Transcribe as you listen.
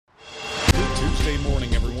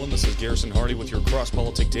This is Garrison Hardy with your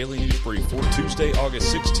Cross-Politic Daily News Brief for Tuesday,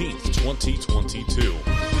 August 16th, 2022.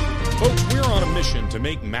 Folks, we're on a mission to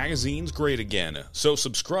make magazines great again, so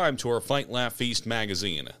subscribe to our Fight, Laugh, Feast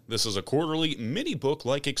magazine. This is a quarterly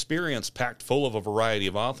mini-book-like experience packed full of a variety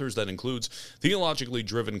of authors that includes theologically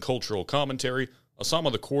driven cultural commentary, a Psalm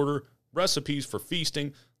of the Quarter, recipes for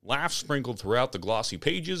feasting, laughs sprinkled throughout the glossy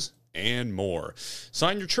pages, and more.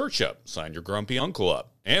 Sign your church up, sign your grumpy uncle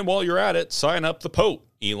up, and while you're at it, sign up the Pope,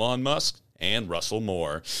 Elon Musk, and Russell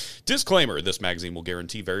Moore. Disclaimer, this magazine will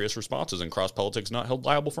guarantee various responses, and Cross-Politics not held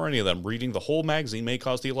liable for any of them. Reading the whole magazine may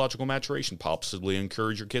cause theological maturation, possibly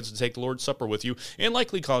encourage your kids to take the Lord's Supper with you, and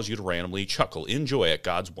likely cause you to randomly chuckle in joy at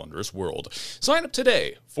God's wondrous world. Sign up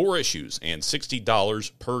today, 4 issues, and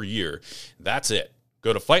 $60 per year. That's it.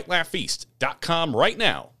 Go to fightlaughfeast.com right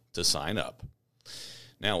now to sign up.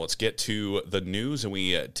 Now let's get to the news, and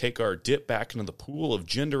we take our dip back into the pool of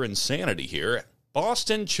gender insanity here.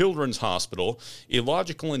 Boston Children's Hospital,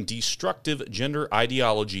 illogical and destructive gender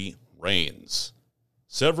ideology reigns.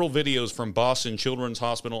 Several videos from Boston Children's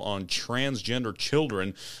Hospital on transgender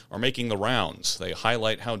children are making the rounds. They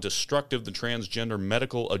highlight how destructive the transgender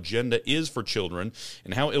medical agenda is for children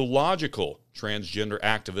and how illogical transgender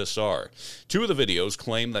activists are. 2 of the videos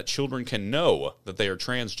claim that children can know that they are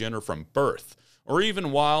transgender from birth, or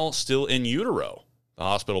even while still in utero. The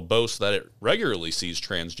hospital boasts that it regularly sees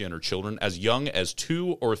transgender children as young as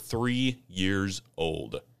 2 or 3 years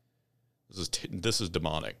old. This is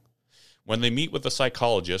demonic. When they meet with a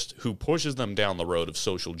psychologist who pushes them down the road of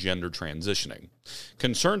social gender transitioning,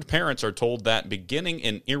 concerned parents are told that beginning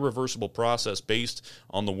an irreversible process based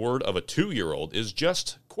on the word of a 2-year-old is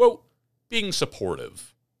just, quote, being supportive.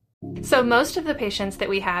 So most of the patients that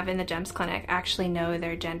we have in the GEMS clinic actually know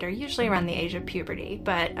their gender, usually around the age of puberty,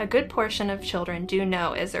 but a good portion of children do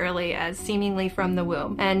know as early as seemingly from the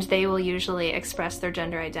womb, and they will usually express their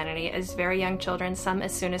gender identity as very young children, some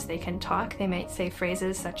as soon as they can talk. They might say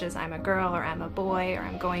phrases such as I'm a girl, or I'm a boy, or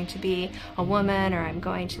I'm going to be a woman, or I'm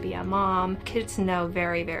going to be a mom. Kids know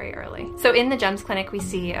very, very early. So in the GEMS clinic we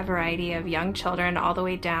see a variety of young children all the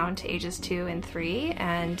way down to ages 2 and 3,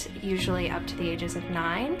 and usually up to the ages of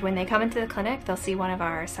 9. When they come into the clinic, they'll see one of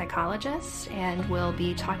our psychologists, and we'll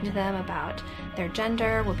be talking to them about their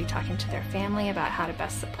gender. We'll be talking to their family about how to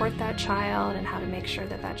best support that child and how to make sure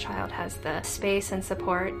that that child has the space and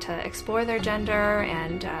support to explore their gender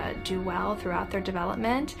and do well throughout their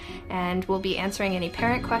development. And we'll be answering any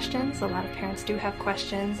parent questions. A lot of parents do have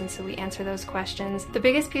questions, and so we answer those questions. The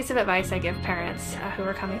biggest piece of advice I give parents who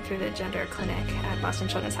are coming through the gender clinic at Boston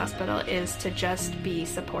Children's Hospital is to just be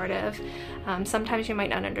supportive. Sometimes you might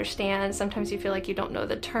not understand. Sometimes you feel like you don't know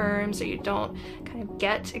the terms, or you don't kind of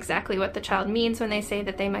get exactly what the child means when they say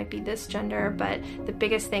that they might be this gender, but the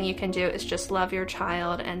biggest thing you can do is just love your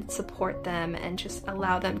child and support them and just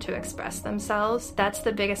allow them to express themselves. That's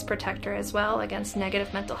the biggest protector as well against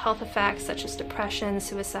negative mental health effects such as depression,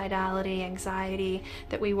 suicidality, anxiety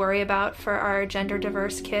that we worry about for our gender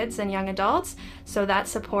diverse kids and young adults. So that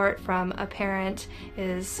support from a parent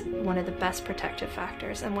is one of the best protective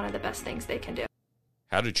factors and one of the best things they can do.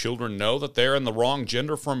 How do children know that they're in the wrong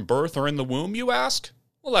gender from birth or in the womb, you ask?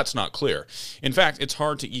 Well, that's not clear. In fact, it's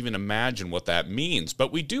hard to even imagine what that means,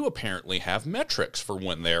 but we do apparently have metrics for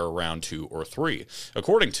when they're around 2 or 3.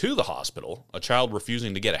 According to the hospital, a child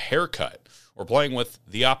refusing to get a haircut or playing with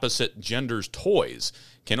the opposite gender's toys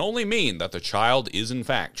can only mean that the child is in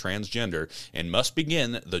fact transgender and must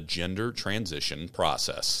begin the gender transition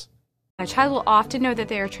process. A child will often know that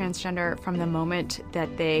they are transgender from the moment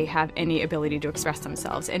that they have any ability to express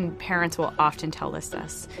themselves, and parents will often tell us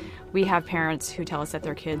this. We have parents who tell us that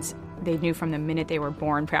their kids, they knew from the minute they were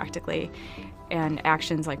born practically, and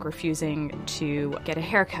actions like refusing to get a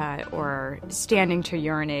haircut or standing to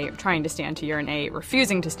urinate, trying to stand to urinate,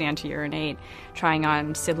 refusing to stand to urinate, trying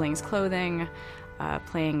on siblings' clothing,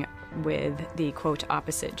 playing with the, quote,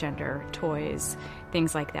 opposite gender toys,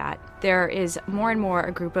 things like that. There is more and more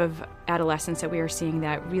a group of adolescents that we are seeing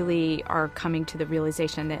that really are coming to the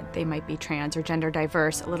realization that they might be trans or gender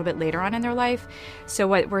diverse a little bit later on in their life. So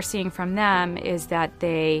what we're seeing from them is that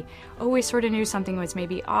they always sort of knew something was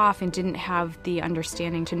maybe off and didn't have the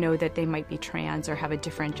understanding to know that they might be trans or have a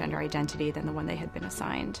different gender identity than the one they had been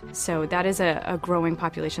assigned. So that is a growing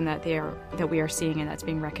population that we are seeing, and that's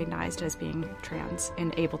being recognized as being trans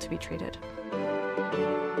and able to be treated.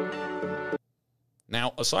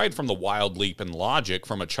 Now, aside from the wild leap in logic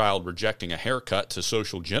from a child rejecting a haircut to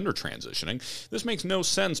social gender transitioning, this makes no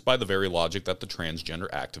sense by the very logic that the transgender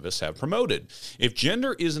activists have promoted. If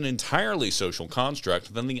gender is an entirely social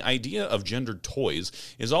construct, then the idea of gendered toys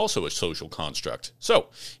is also a social construct. So,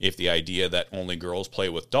 if the idea that only girls play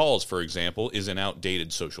with dolls, for example, is an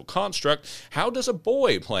outdated social construct, how does a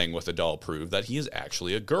boy playing with a doll prove that he is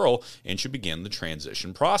actually a girl and should begin the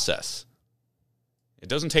transition process? It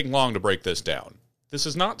doesn't take long to break this down. This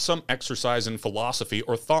is not some exercise in philosophy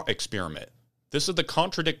or thought experiment. This is the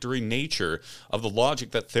contradictory nature of the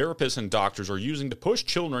logic that therapists and doctors are using to push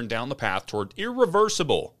children down the path toward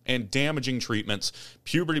irreversible and damaging treatments,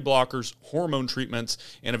 puberty blockers, hormone treatments,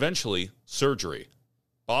 and eventually surgery.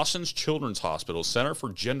 Boston's Children's Hospital Center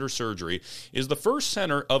for Gender Surgery is the first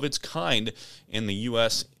center of its kind in the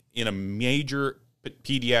U.S. in a major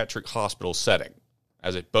pediatric hospital setting,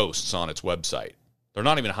 as it boasts on its website. They're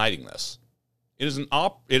not even hiding this. It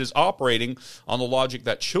is operating on the logic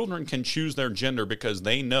that children can choose their gender because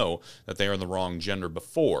they know that they are the wrong gender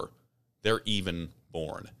before they're even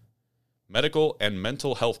born. Medical and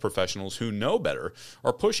mental health professionals who know better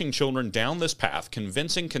are pushing children down this path,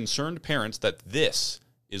 convincing concerned parents that this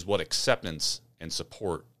is what acceptance and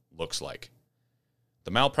support looks like.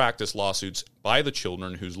 The malpractice lawsuits by the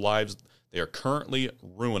children whose lives they are currently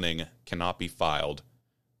ruining cannot be filed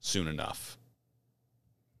soon enough.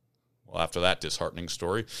 Well, after that disheartening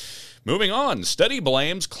story, moving on, study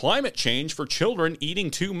blames climate change for children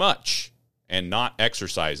eating too much and not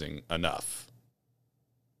exercising enough.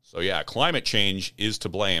 So yeah, climate change is to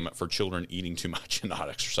blame for children eating too much and not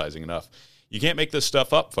exercising enough. You can't make this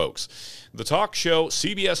stuff up, folks. The talk show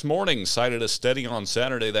CBS Mornings cited a study on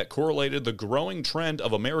Saturday that correlated the growing trend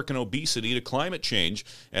of American obesity to climate change,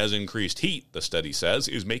 as increased heat, the study says,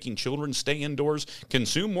 is making children stay indoors,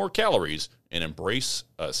 consume more calories, and embrace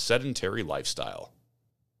a sedentary lifestyle.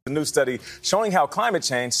 A new study showing how climate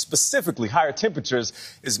change, specifically higher temperatures,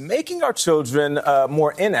 is making our children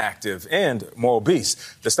more inactive and more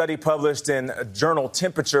obese. The study published in journal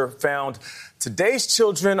Temperature found today's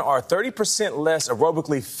children are 30% less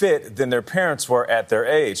aerobically fit than their parents were at their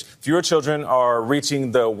age. Fewer children are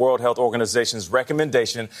reaching the World Health Organization's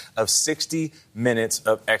recommendation of 60 minutes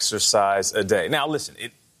of exercise a day. Now, listen,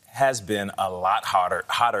 it has been a lot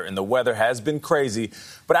hotter, and the weather has been crazy.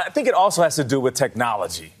 But I think it also has to do with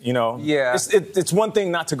technology, you know? Yeah. It's one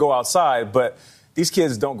thing not to go outside, but these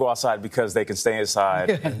kids don't go outside because they can stay inside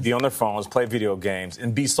and be on their phones, play video games,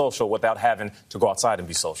 and be social without having to go outside and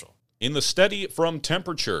be social. In the study from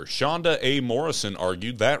Temperature, Shonda A. Morrison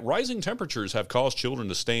argued that rising temperatures have caused children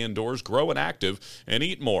to stay indoors, grow inactive, and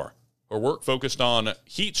eat more. Her work focused on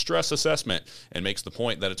heat stress assessment and makes the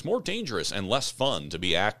point that it's more dangerous and less fun to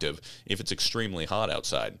be active if it's extremely hot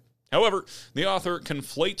outside. However, the author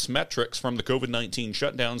conflates metrics from the COVID-19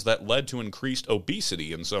 shutdowns that led to increased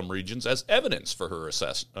obesity in some regions as evidence for her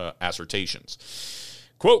assertions.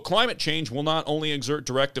 Quote, climate change will not only exert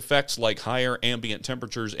direct effects like higher ambient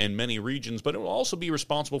temperatures in many regions, but it will also be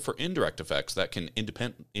responsible for indirect effects that can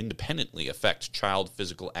independently affect child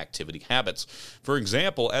physical activity habits. For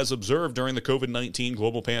example, as observed during the COVID-19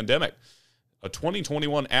 global pandemic. A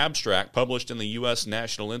 2021 abstract published in the U.S.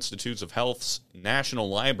 National Institutes of Health's National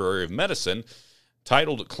Library of Medicine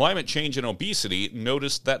titled Climate Change and Obesity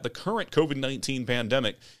noticed that the current COVID-19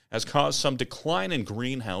 pandemic has caused some decline in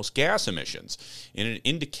greenhouse gas emissions, in an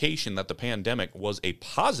indication that the pandemic was a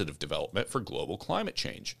positive development for global climate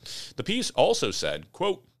change. The piece also said,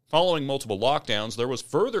 quote, following multiple lockdowns, there was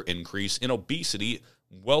further increase in obesity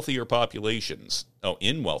in wealthier populations.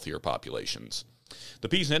 The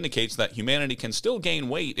piece indicates that humanity can still gain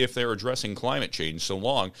weight if they're addressing climate change so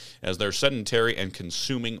long as they're sedentary and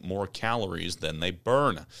consuming more calories than they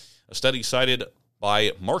burn. A study cited by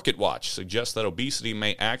MarketWatch suggests that obesity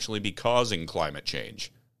may actually be causing climate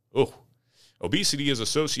change. Obesity is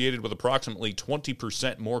associated with approximately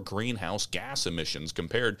 20% more greenhouse gas emissions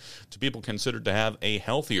compared to people considered to have a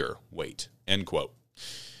healthier weight, end quote.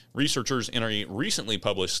 Researchers in a recently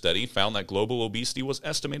published study found that global obesity was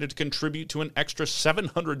estimated to contribute to an extra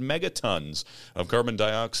 700 megatons of carbon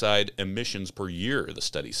dioxide emissions per year, the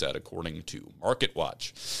study said, according to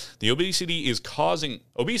MarketWatch. Obesity is causing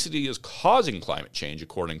climate change,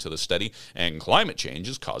 according to the study, and climate change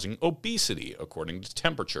is causing obesity, according to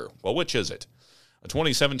Temperature. Well, which is it? A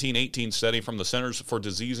 2017-18 study from the Centers for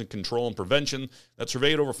Disease and Control and Prevention that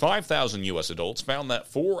surveyed over 5,000 U.S. adults found that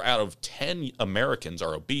 4 out of 10 Americans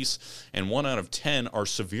are obese and 1 out of 10 are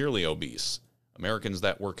severely obese. Americans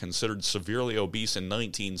that were considered severely obese in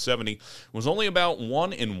 1970 was only about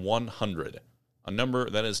 1 in 100, a number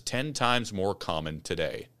that is 10 times more common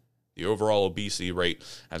today. The overall obesity rate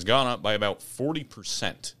has gone up by about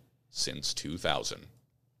 40% since 2000.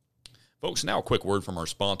 Folks, now a quick word from our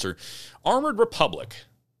sponsor, Armored Republic.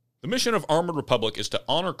 The mission of Armored Republic is to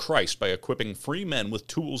honor Christ by equipping free men with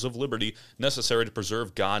tools of liberty necessary to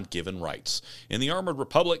preserve God-given rights. In the Armored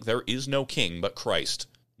Republic, there is no king but Christ.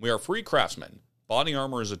 We are free craftsmen. Body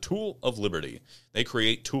armor is a tool of liberty. They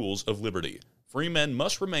create tools of liberty. Free men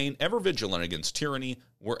must remain ever vigilant against tyranny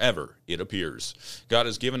wherever it appears. God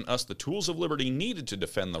has given us the tools of liberty needed to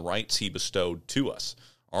defend the rights he bestowed to us.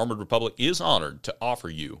 Armored Republic is honored to offer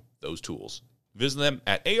you those tools. Visit them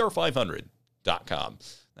at ar500.com.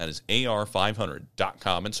 That is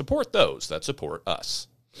ar500.com, and support those that support us.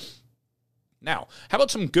 Now, how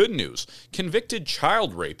about some good news? Convicted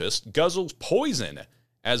child rapist guzzles poison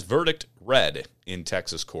as verdict read in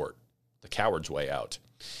Texas court. The coward's way out.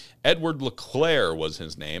 Edward LeClaire was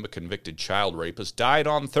his name. A convicted child rapist died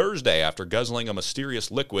on Thursday after guzzling a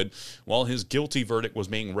mysterious liquid while his guilty verdict was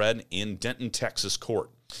being read in Denton, Texas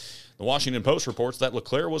court. The Washington Post reports that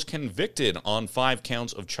LeClaire was convicted on 5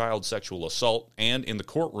 counts of child sexual assault and in the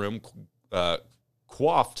courtroom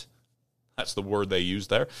quaffed, that's the word they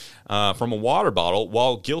used there, from a water bottle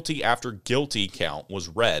while guilty after guilty count was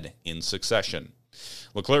read in succession.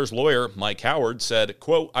 LeClaire's lawyer, Mike Howard, said,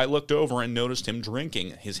 quote, I looked over and noticed him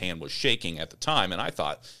drinking. His hand was shaking at the time, and I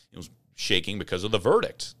thought it was shaking because of the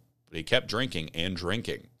verdict. But he kept drinking and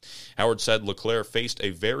drinking. Howard said LeClaire faced a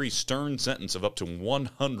very stern sentence of up to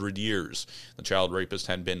 100 years. The child rapist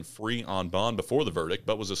had been free on bond before the verdict,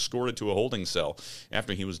 but was escorted to a holding cell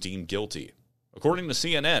after he was deemed guilty. According to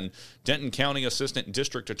CNN, Denton County Assistant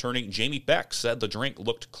District Attorney Jamie Beck said the drink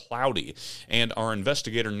looked cloudy, and our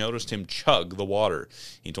investigator noticed him chug the water.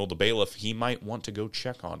 He told the bailiff he might want to go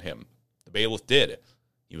check on him. The bailiff did.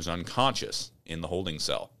 He was unconscious in the holding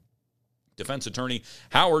cell. Defense attorney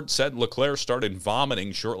Howard said LeClaire started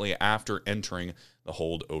vomiting shortly after entering the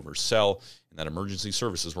holdover cell, and that emergency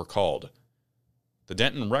services were called. The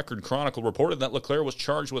Denton Record-Chronicle reported that LeClaire was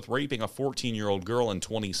charged with raping a 14-year-old girl in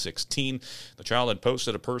 2016. The child had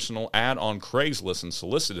posted a personal ad on Craigslist and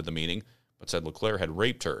solicited the meeting, but said LeClaire had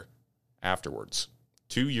raped her afterwards.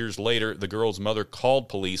 2 years later, the girl's mother called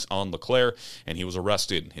police on LeClaire, and he was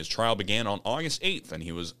arrested. His trial began on August 8th, and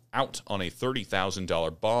he was out on a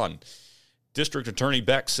 $30,000 bond. District Attorney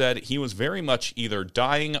Beck said he was very much either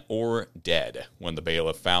dying or dead when the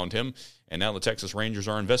bailiff found him, and now the Texas Rangers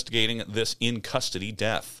are investigating this in-custody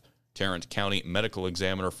death. Tarrant County Medical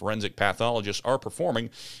Examiner forensic pathologists are performing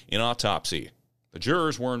an autopsy. The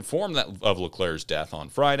jurors were informed of LeClaire's death on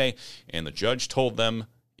Friday, and the judge told them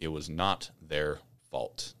it was not their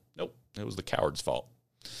fault. Nope, it was the coward's fault.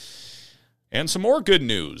 And some more good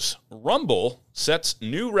news. Rumble sets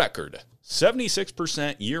new record.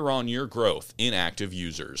 76% year-on-year growth in active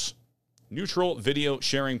users. Neutral video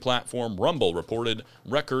sharing platform Rumble reported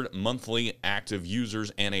record monthly active users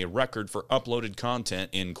and a record for uploaded content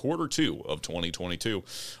in quarter 2 of 2022,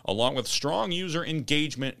 along with strong user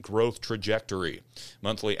engagement growth trajectory.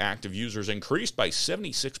 Monthly active users increased by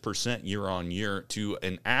 76% year-on-year to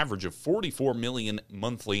an average of 44 million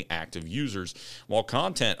monthly active users, while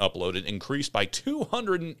content uploaded increased by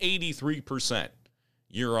 283%.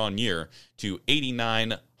 year-on-year to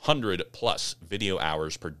 8,900 plus video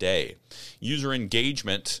hours per day. User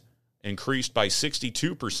engagement increased by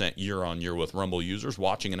 62% year-on-year, with Rumble users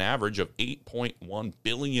watching an average of 8.1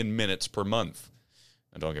 billion minutes per month.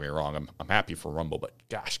 Now, don't get me wrong, I'm happy for Rumble, but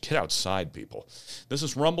gosh, get outside, people. This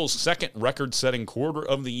is Rumble's second record-setting quarter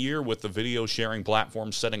of the year, with the video sharing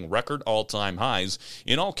platform setting record all-time highs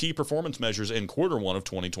in all key performance measures in quarter 1 of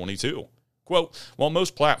 2022. Quote, while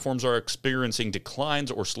most platforms are experiencing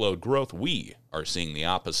declines or slowed growth, we are seeing the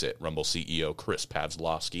opposite, Rumble CEO Chris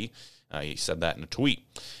Pavlovski. He said that in a tweet.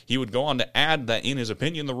 He would go on to add that, in his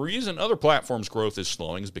opinion, the reason other platforms' growth is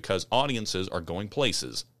slowing is because audiences are going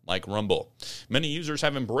places like Rumble. Many users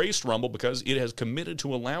have embraced Rumble because it has committed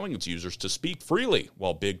to allowing its users to speak freely,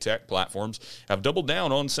 while big tech platforms have doubled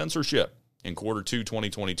down on censorship. In quarter 2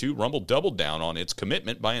 2022, Rumble doubled down on its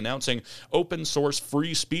commitment by announcing open-source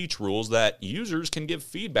free speech rules that users can give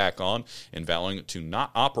feedback on, and vowing to not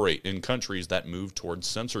operate in countries that move towards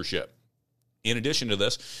censorship. In addition to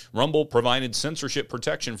this, Rumble provided censorship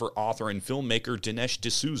protection for author and filmmaker Dinesh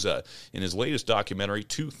D'Souza in his latest documentary,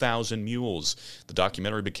 2,000 Mules. The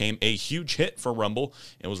documentary became a huge hit for Rumble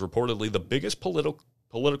and was reportedly the biggest political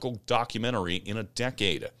documentary in a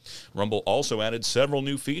decade. Rumble also added several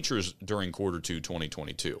new features during quarter 2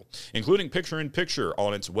 2022, including picture-in-picture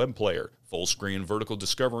on its web player, full-screen vertical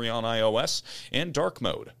discovery on iOS, and dark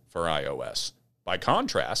mode for iOS. By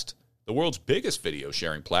contrast, the The world's biggest video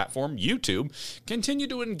sharing platform, YouTube, continued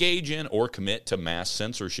to engage in or commit to mass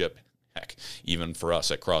censorship. Heck, even for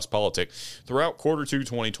us at CrossPolitic, throughout Q2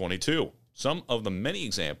 2022. Some of the many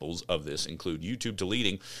examples of this include YouTube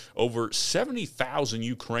deleting over 70,000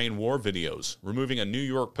 Ukraine war videos, removing a New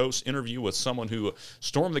York Post interview with someone who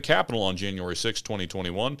stormed the Capitol on January 6,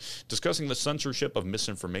 2021, discussing the censorship of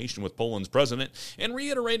misinformation with Poland's president, and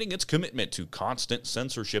reiterating its commitment to constant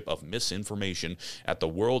censorship of misinformation at the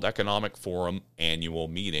World Economic Forum annual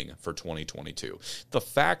meeting for 2022. The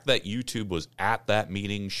fact that YouTube was at that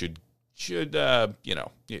meeting should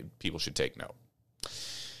people should take note.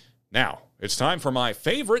 Now, it's time for my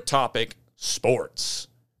favorite topic, sports.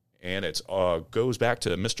 And it goes back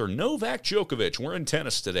to Mr. Novak Djokovic. We're in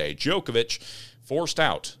tennis today. Djokovic forced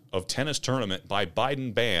out of tennis tournament by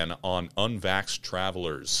Biden ban on unvaxxed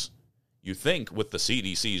travelers. You think with the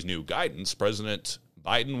CDC's new guidance, President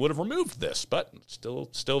Biden would have removed this, but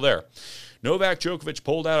still there. Novak Djokovic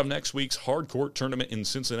pulled out of next week's hardcourt tournament in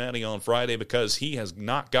Cincinnati on Friday because he has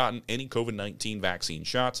not gotten any COVID-19 vaccine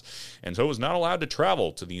shots and so is not allowed to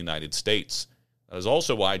travel to the United States. That is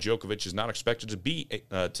also why Djokovic is not expected to be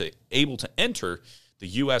able to enter the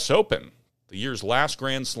U.S. Open, the year's last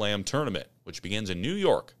Grand Slam tournament, which begins in New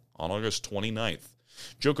York on August 29th.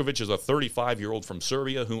 Djokovic is a 35-year-old from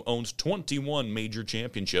Serbia who owns 21 major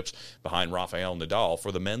championships behind Rafael Nadal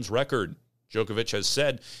for the men's record. Djokovic has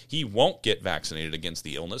said he won't get vaccinated against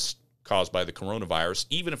the illness caused by the coronavirus,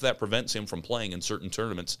 even if that prevents him from playing in certain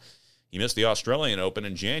tournaments. He missed the Australian Open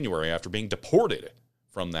in January after being deported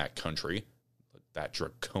from that country, that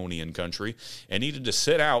draconian country, and needed to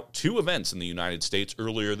sit out 2 events in the United States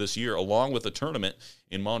earlier this year, along with a tournament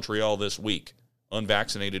in Montreal this week.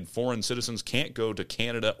 Unvaccinated foreign citizens can't go to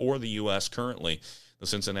Canada or the U.S. currently. The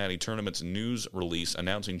Cincinnati tournament's news release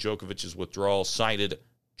announcing Djokovic's withdrawal cited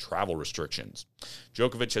travel restrictions.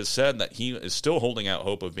 Djokovic has said that he is still holding out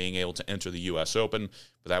hope of being able to enter the U.S. Open,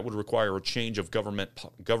 but that would require a change of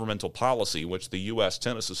governmental policy, which the U.S.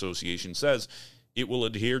 Tennis Association says it will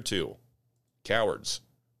adhere to. Cowards.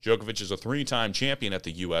 Djokovic is a 3-time champion at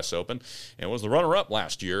the U.S. Open and was the runner-up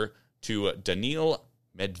last year to Daniil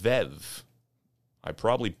Medvedev. I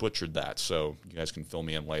probably butchered that, so you guys can fill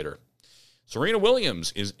me in later. Serena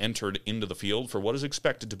Williams is entered into the field for what is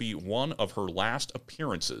expected to be one of her last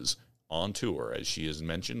appearances on tour, as she has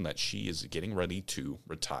mentioned that she is getting ready to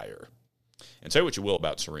retire. And say what you will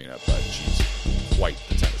about Serena, but she's quite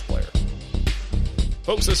the tennis player.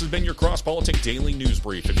 Folks, this has been your CrossPolitic Daily News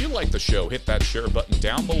Brief. If you like the show, hit that share button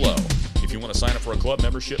down below. If you want to sign up for a club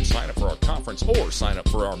membership, sign up for our conference, or sign up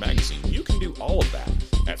for our magazine, you can do all of that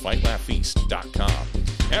at FightLaughFeast.com.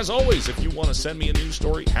 As always, if you want to send me a news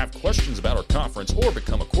story, have questions about our conference, or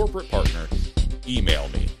become a corporate partner, email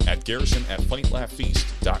me at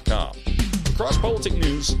garrison@FightLaughFeast.com. For CrossPolitic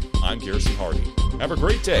News, I'm Garrison Hardy. Have a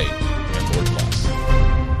great day, and Lord bless.